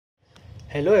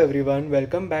Hello everyone,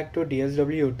 welcome back to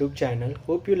DSW YouTube channel.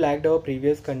 Hope you liked our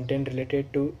previous content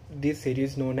related to this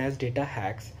series known as data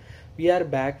hacks. We are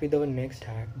back with our next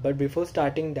hack, but before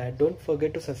starting that, don't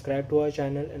forget to subscribe to our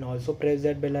channel and also press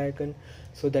that bell icon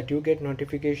so that you get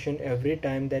notification every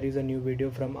time there is a new video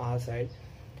from our side.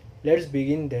 Let's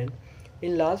begin then.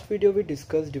 In last video we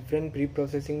discussed different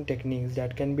pre-processing techniques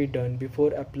that can be done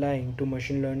before applying to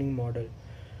machine learning model.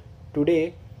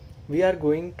 Today we are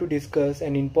going to discuss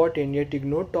an important yet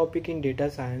ignored topic in data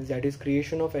science, that is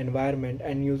creation of environment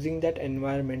and using that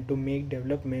environment to make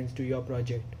developments to your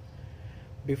project.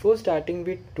 Before starting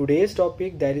with today's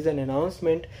topic, there is an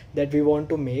announcement that we want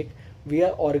to make. We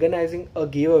are organizing a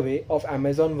giveaway of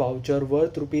Amazon voucher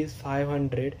worth rupees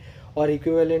 500 or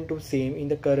equivalent to same in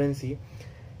the currency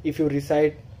if you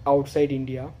reside outside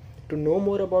India. To know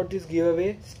more about this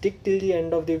giveaway, stick till the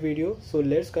end of the video. So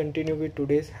let's continue with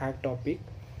today's hack topic.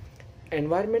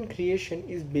 Environment creation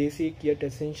is basic yet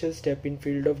essential step in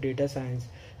field of data science,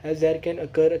 as there can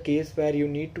occur a case where you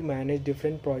need to manage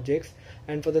different projects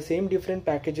and for the same different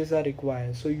packages are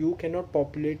required. So you cannot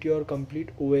populate your complete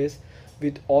OS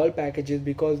with all packages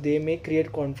because they may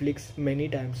create conflicts many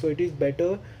times. So it is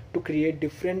better to create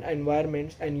different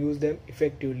environments and use them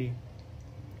effectively.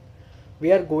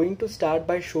 We are going to start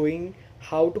by showing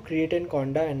how to create an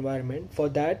Anaconda environment. For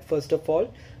that, first of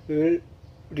all, we will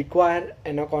require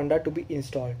Anaconda to be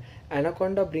installed.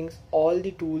 Anaconda brings all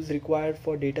the tools required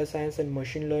for data science and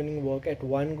machine learning work at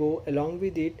one go. Along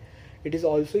with it, it is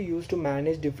also used to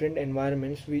manage different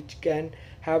environments which can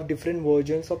have different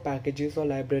versions of packages or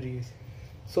libraries.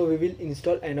 So we will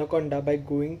install Anaconda by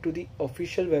going to the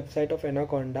official website of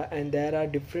Anaconda, and there are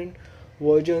different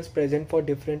versions present for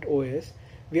different OS.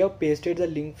 We have pasted the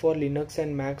link for Linux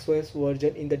and macOS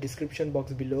version in the description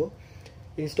box below.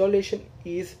 Installation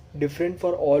is different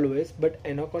for all OS, but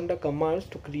Anaconda commands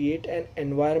to create an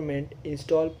environment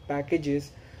install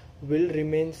packages will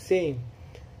remain same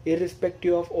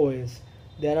irrespective of OS.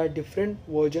 There are different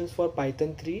versions for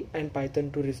Python 3 and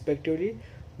Python 2 respectively.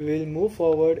 We will move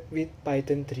forward with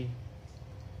Python 3.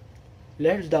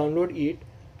 Let's download it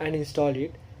and install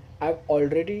it. I've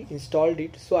already installed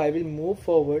it, so I will move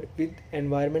forward with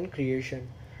environment creation.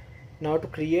 Now to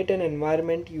create an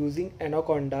environment using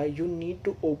Anaconda, you need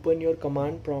to open your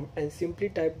command prompt and simply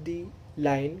type the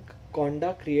line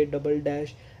conda create double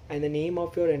dash and the name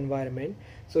of your environment.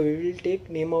 So we will take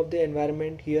name of the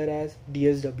environment here as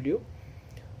DSW.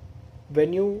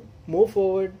 When you move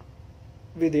forward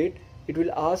with it, it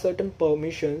will ask certain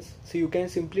permissions, so you can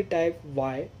simply type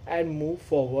Y and move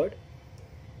forward.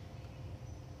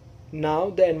 Now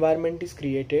the environment is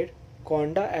created.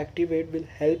 Conda activate will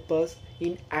help us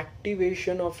in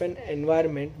activation of an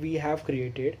environment we have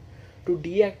created. To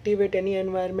deactivate any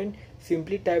environment,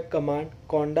 simply type command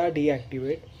conda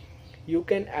deactivate. You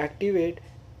can activate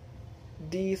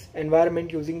this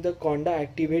environment using the conda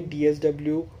activate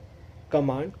DSW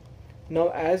command. Now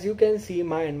as you can see,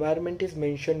 my environment is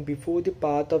mentioned before the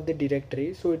path of the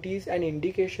directory, so it is an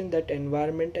indication that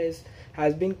environment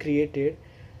has been created.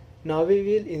 Now we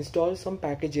will install some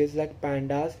packages like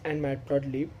pandas and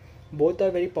matplotlib. Both are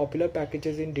very popular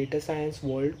packages in data science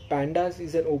world. Pandas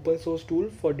is an open source tool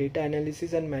for data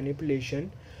analysis and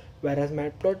manipulation, whereas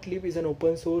matplotlib is an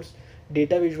open source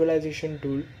data visualization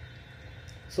tool.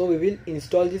 So we will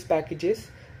install these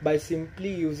packages by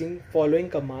simply using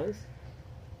following commands: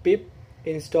 pip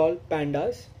install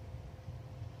pandas,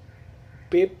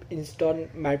 pip install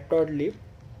matplotlib.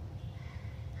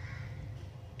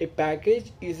 A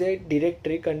package is a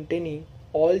directory containing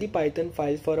all the Python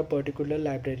files for a particular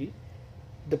library.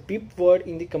 The pip word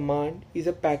in the command is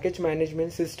a package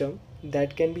management system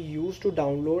that can be used to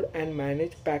download and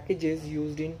manage packages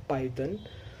used in Python.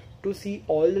 To see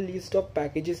all the list of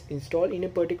packages installed in a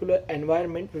particular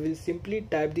environment, we will simply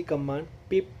type the command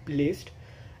pip list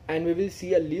and we will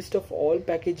see a list of all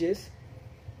packages.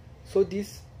 So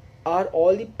these are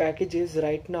all the packages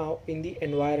right now in the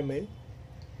environment.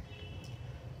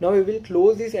 Now we will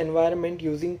close this environment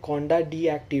using conda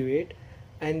deactivate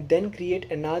and then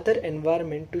create another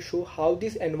environment to show how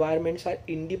these environments are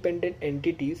independent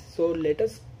entities. So let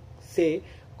us say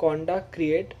conda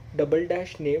create double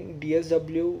dash name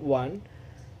DSW1,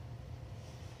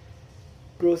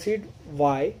 proceed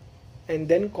Y and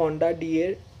then conda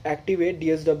deactivate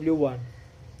DSW1.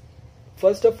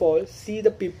 First of all, see the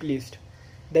pip list.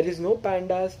 There is no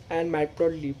pandas and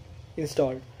matplotlib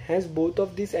installed. Hence both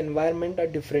of these environments are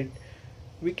different.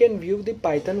 We can view the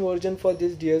Python version for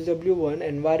this DSW1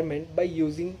 environment by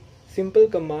using simple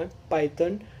command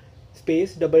python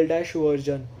space double dash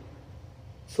version.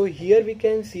 So here we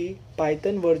can see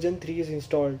Python version 3 is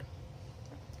installed.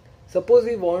 Suppose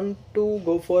we want to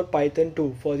go for Python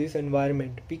 2 for this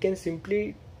environment. We can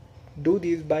simply do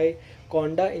this by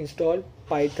conda install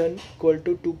python equal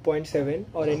to 2.7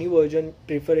 or any version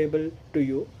preferable to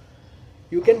you.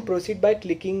 You can proceed by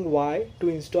clicking Y to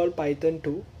install Python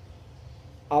 2.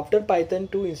 After Python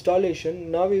 2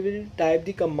 installation, now we will type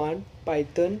the command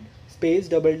python space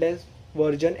double dash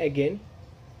version again.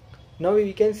 Now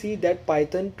we can see that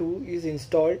Python 2 is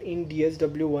installed in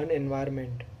DSW1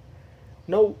 environment.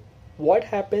 Now what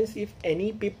happens if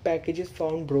any pip package is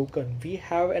found broken? We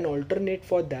have an alternate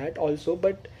for that also,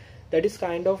 but that is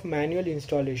kind of manual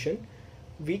installation.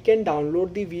 We can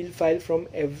download the wheel file from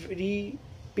every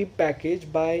pip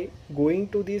package by going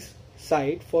to this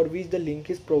site, for which the link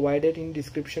is provided in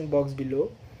description box below.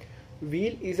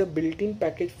 Wheel is a built-in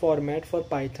package format for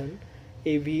Python.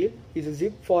 A wheel is a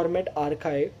zip format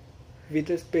archive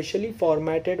with a specially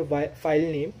formatted file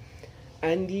name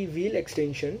and the wheel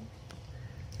extension.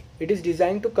 It is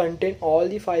designed to contain all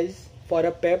the files for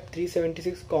a PIP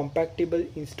 376 compatible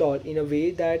install in a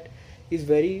way that is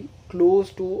very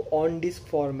close to on-disk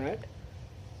format.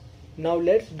 Now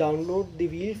let's download the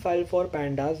wheel file for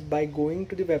pandas by going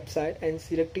to the website and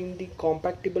selecting the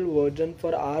compatible version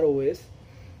for our OS.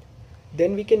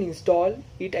 Then we can install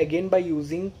it again by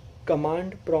using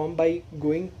command prompt by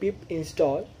going pip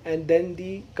install and then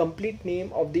the complete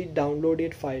name of the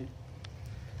downloaded file.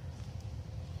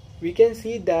 We can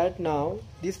see that now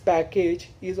this package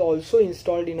is also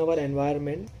installed in our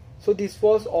environment. So this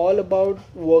was all about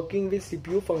working with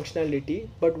CPU functionality,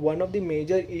 but one of the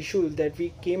major issues that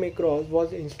we came across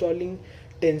was installing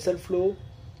TensorFlow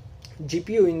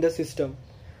GPU in the system.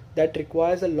 That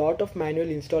requires a lot of manual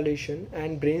installation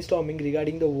and brainstorming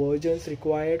regarding the versions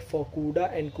required for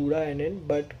CUDA and CUDA-NN,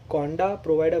 but Conda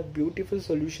provide a beautiful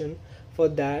solution for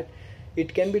that.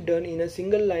 It can be done in a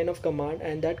single line of command,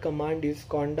 and that command is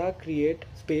conda create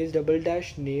space double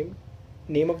dash name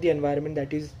of the environment,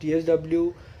 that is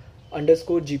DSW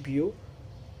underscore GPU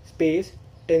space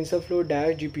TensorFlow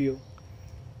dash GPU.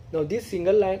 Now this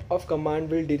single line of command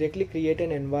will directly create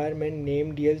an environment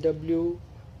named DSW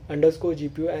underscore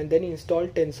GPU and then install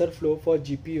TensorFlow for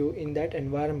GPU in that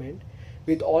environment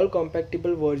with all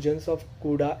compatible versions of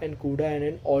CUDA and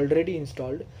CUDA-NN already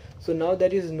installed. So now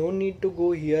there is no need to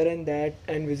go here and that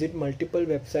and visit multiple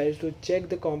websites to check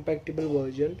the compatible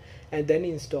version and then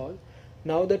install.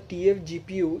 Now the TF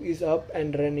GPU is up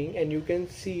and running, and you can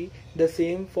see the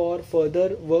same for further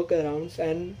workarounds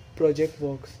and project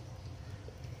works.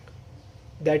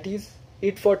 That is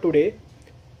it for today.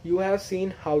 You have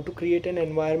seen how to create an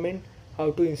environment, how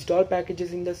to install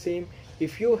packages in the same.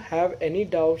 If you have any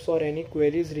doubts or any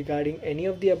queries regarding any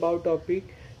of the above topic,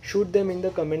 shoot them in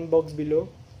the comment box below.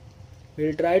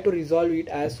 We'll try to resolve it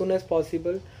as soon as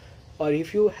possible. Or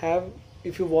if you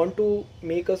want to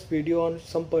make us video on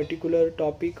some particular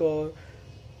topic, or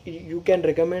you can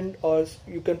recommend or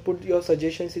you can put your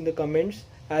suggestions in the comments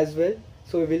as well.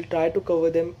 So we will try to cover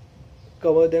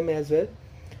them as well.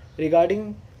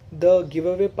 Regarding the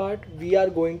giveaway part, we are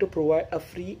going to provide a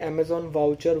free Amazon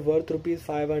voucher worth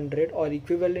 ₹500 or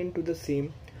equivalent to the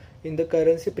same in the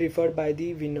currency preferred by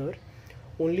the winner.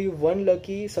 Only one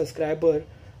lucky subscriber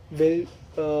will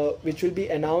which will be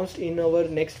announced in our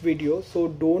next video, so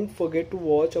don't forget to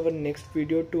watch our next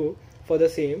video too for the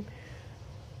same.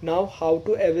 Now how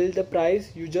to avail the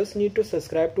prize? You just need to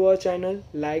subscribe to our channel,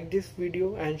 like this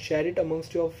video and share it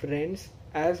amongst your friends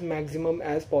as maximum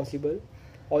as possible.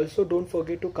 Also don't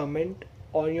forget to comment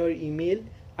on your email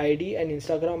ID and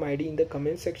Instagram ID in the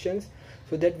comment sections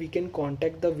so that we can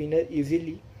contact the winner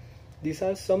easily. These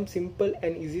are some simple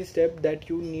and easy steps that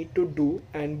you need to do,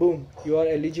 and boom, you are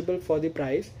eligible for the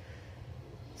prize.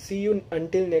 See you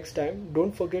until next time.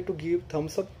 Don't forget to give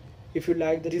thumbs up if you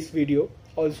like this video.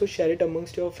 Also share it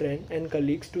amongst your friends and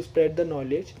colleagues to spread the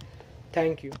knowledge.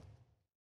 Thank you.